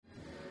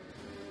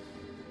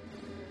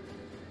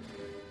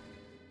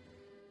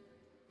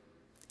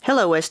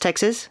Hello, West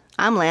Texas.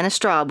 I'm Lana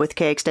Straub with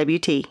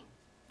KXWT.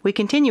 We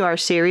continue our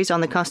series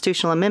on the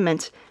constitutional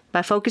amendments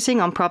by focusing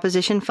on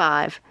Proposition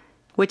 5,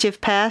 which if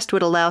passed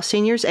would allow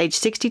seniors age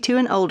 62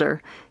 and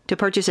older to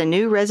purchase a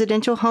new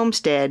residential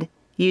homestead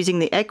using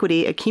the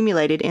equity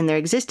accumulated in their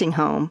existing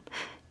home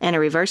and a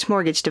reverse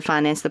mortgage to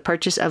finance the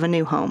purchase of a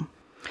new home.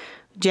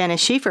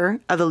 Janice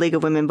Schieffer of the League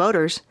of Women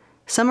Voters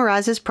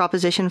summarizes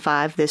Proposition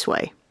 5 this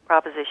way.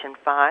 Proposition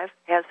 5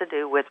 has to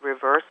do with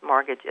reverse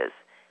mortgages,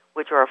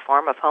 which are a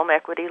form of home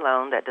equity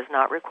loan that does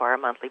not require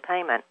monthly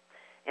payment.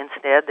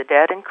 Instead, the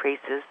debt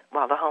increases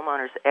while the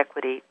homeowner's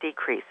equity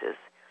decreases.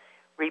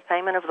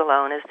 Repayment of the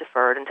loan is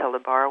deferred until the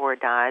borrower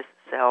dies,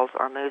 sells,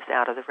 or moves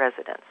out of the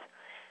residence.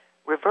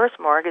 Reverse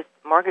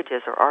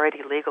mortgages are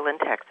already legal in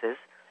Texas,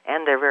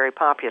 and they're very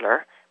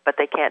popular, but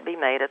they can't be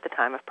made at the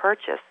time of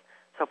purchase.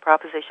 So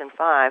Proposition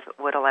 5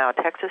 would allow a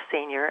Texas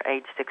senior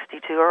age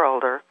 62 or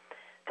older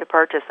to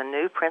purchase a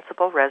new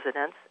principal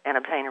residence and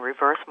obtain a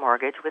reverse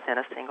mortgage within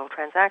a single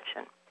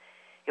transaction.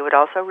 It would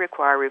also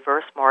require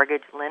reverse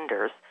mortgage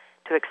lenders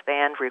to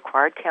expand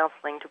required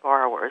counseling to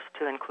borrowers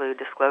to include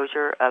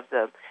disclosure of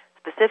the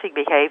specific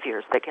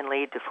behaviors that can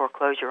lead to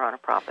foreclosure on a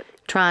property.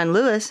 Tryon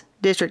Lewis,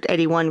 District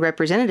 81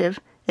 representative,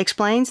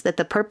 explains that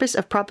the purpose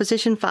of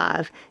Proposition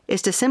 5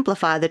 is to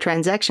simplify the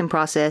transaction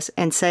process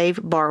and save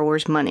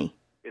borrowers money.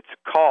 It's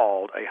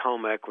called a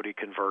home equity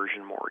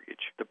conversion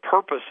mortgage. The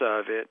purpose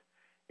of it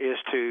is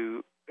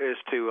to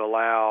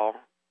allow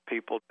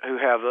people who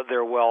have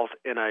their wealth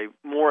in a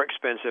more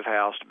expensive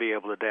house to be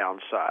able to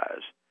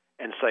downsize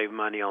and save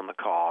money on the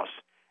cost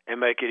and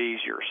make it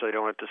easier so they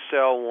don't have to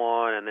sell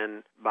one and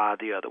then buy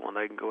the other one.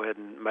 They can go ahead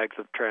and make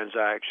the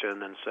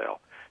transaction and sell.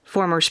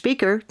 Former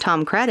Speaker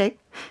Tom Craddock,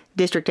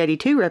 District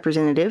 82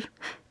 representative,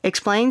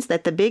 explains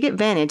that the big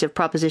advantage of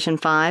Proposition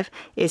 5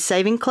 is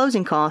saving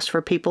closing costs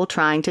for people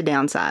trying to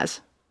downsize.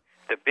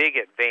 The big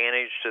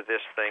advantage to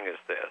this thing is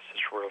this.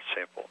 It's real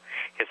simple.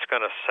 It's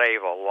going to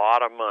save a lot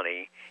of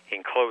money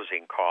in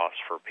closing costs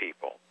for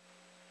people.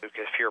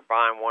 Because if you're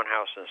buying one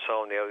house and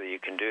selling the other,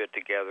 you can do it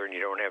together, and you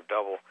don't have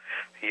double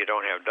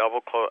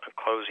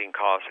closing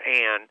costs,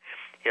 and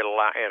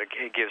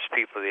it gives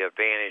people the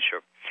advantage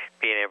of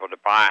being able to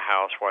buy a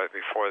house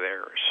before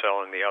they're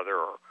selling the other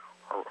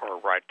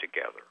or right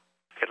together.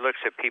 It looks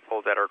at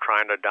people that are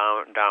trying to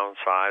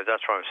downsize.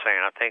 That's what I'm saying.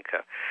 I think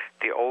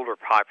the older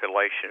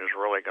population is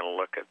really going to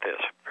look at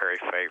this very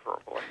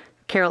favorably.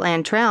 Carol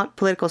Ann Trout,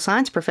 political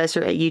science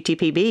professor at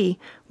UTPB,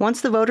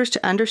 wants the voters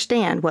to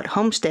understand what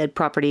homestead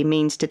property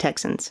means to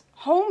Texans.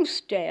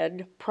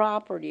 Homestead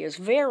property is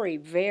very,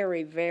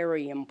 very,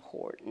 very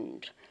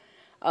important.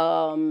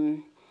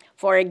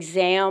 For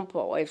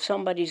example, if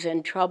somebody's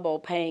in trouble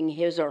paying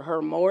his or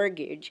her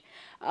mortgage,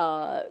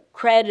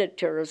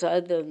 creditors other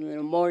than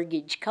the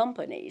mortgage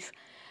companies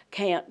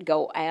can't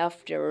go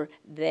after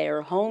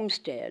their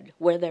homestead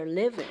where they're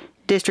living.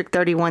 District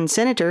 31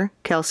 Senator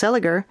Kel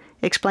Seliger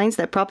explains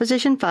that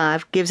Proposition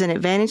 5 gives an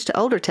advantage to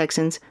older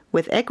Texans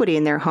with equity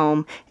in their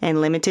home and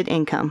limited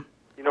income.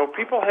 You know,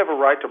 people have a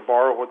right to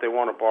borrow what they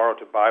want to borrow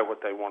to buy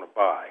what they want to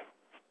buy.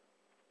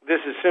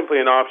 This is simply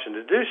an option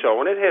to do so,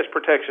 and it has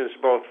protections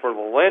both for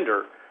the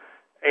lender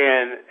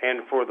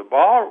and for the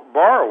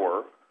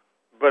borrower,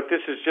 but this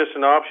is just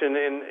an option,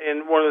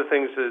 and one of the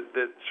things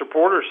that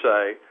supporters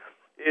say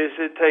is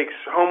it takes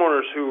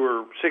homeowners who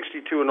are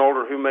 62 and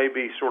older who may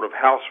be sort of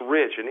house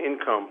rich and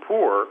income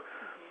poor,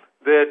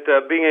 that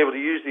being able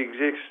to use the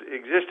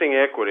existing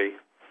equity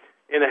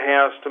in a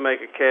house to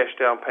make a cash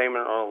down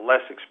payment on a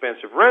less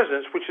expensive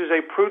residence, which is a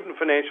prudent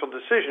financial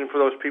decision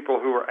for those people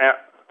who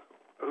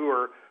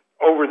are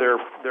over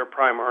their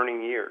prime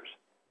earning years.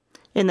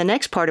 In the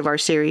next part of our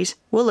series,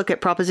 we'll look at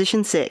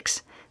Proposition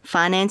 6,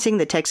 Financing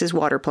the Texas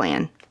Water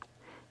Plan.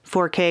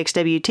 For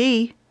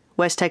KXWT,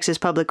 West Texas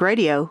Public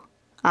Radio,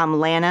 I'm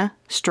Lana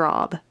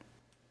Straub.